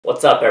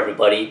What's up,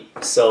 everybody?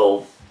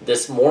 So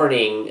this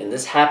morning, and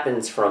this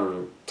happens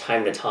from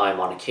time to time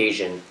on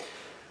occasion,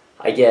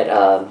 I get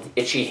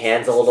itchy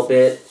hands a little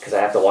bit because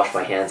I have to wash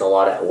my hands a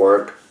lot at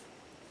work.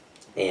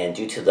 And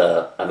due to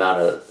the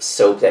amount of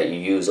soap that you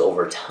use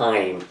over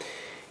time,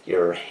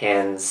 your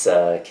hands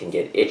can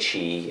get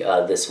itchy.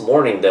 This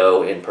morning,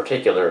 though, in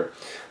particular,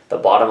 the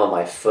bottom of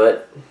my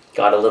foot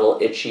got a little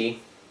itchy,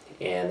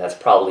 and that's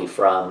probably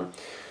from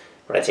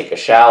when I take a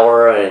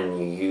shower and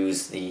you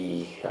use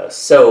the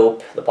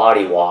soap, the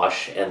body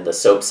wash, and the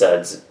soap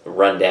suds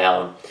run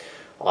down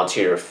onto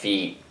your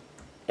feet,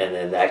 and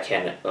then that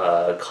can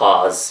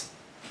cause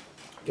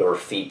your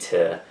feet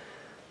to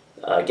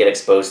get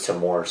exposed to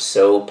more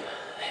soap.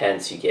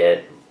 Hence, you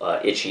get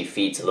itchy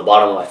feet. So the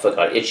bottom of my foot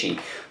got itchy.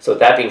 So with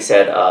that being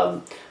said,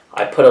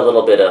 I put a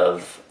little bit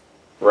of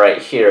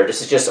right here.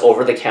 This is just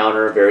over the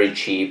counter, very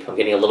cheap. I'm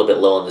getting a little bit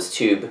low on this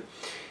tube.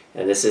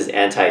 And this is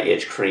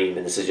anti-itch cream,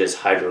 and this is just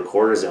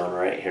hydrocortisone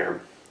right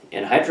here.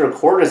 And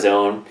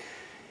hydrocortisone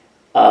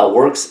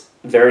works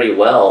very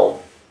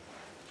well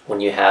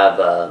when you have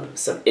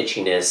some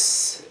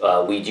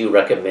itchiness. We do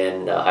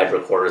recommend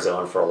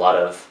hydrocortisone for a lot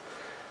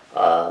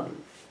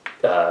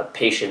of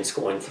patients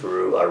going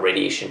through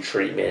radiation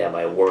treatment at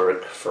my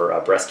work. For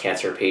breast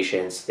cancer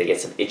patients, they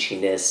get some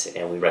itchiness,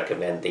 and we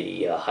recommend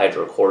the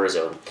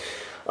hydrocortisone.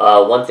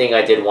 One thing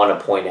I did want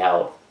to point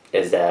out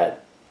is that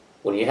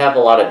when you have a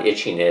lot of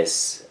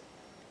itchiness,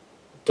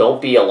 don't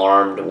be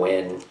alarmed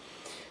when,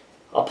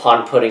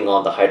 upon putting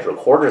on the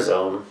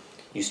hydrocortisone,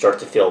 you start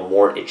to feel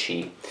more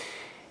itchy.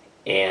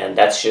 And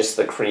that's just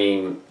the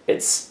cream.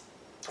 It's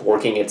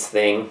working its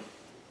thing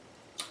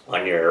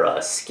on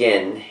your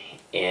skin,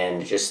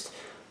 and just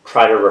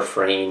try to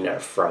refrain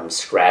from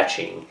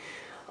scratching.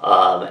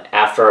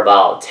 After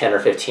about 10 or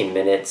 15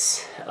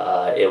 minutes,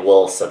 it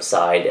will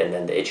subside, and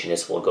then the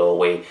itchiness will go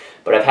away.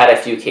 But I've had a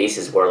few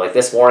cases where, like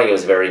this morning, it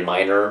was very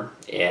minor,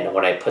 and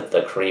when I put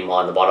the cream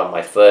on the bottom of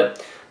my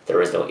foot, there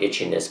was no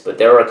itchiness. But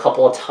there were a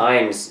couple of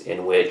times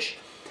in which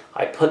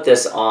I put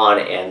this on,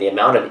 and the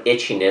amount of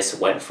itchiness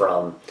went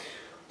from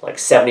like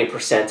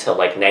 70% to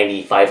like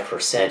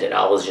 95%, and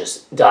I was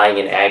just dying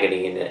in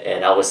agony,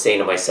 and I was saying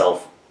to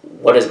myself,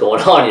 what is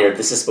going on here?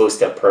 This is supposed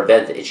to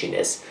prevent the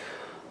itchiness.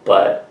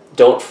 But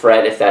don't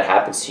fret if that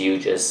happens to you.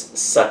 Just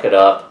suck it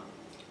up.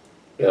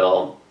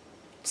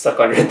 Suck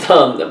on your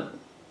thumb.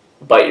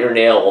 Bite your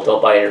nail. Don't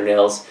bite your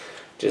nails.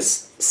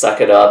 Just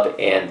suck it up,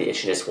 and the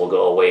itchiness will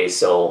go away.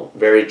 So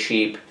very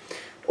cheap,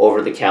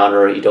 over the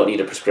counter. You don't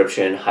need a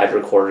prescription.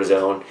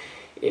 Hydrocortisone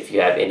if you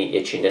have any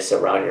itchiness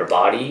around your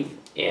body.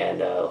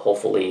 And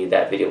hopefully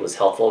that video was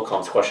helpful.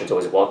 Comments, questions,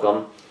 always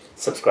welcome.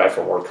 Subscribe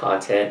for more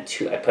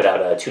content. I put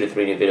out 2 to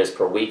 3 new videos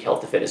per week,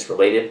 health and fitness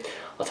related.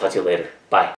 I'll talk to you later. Bye.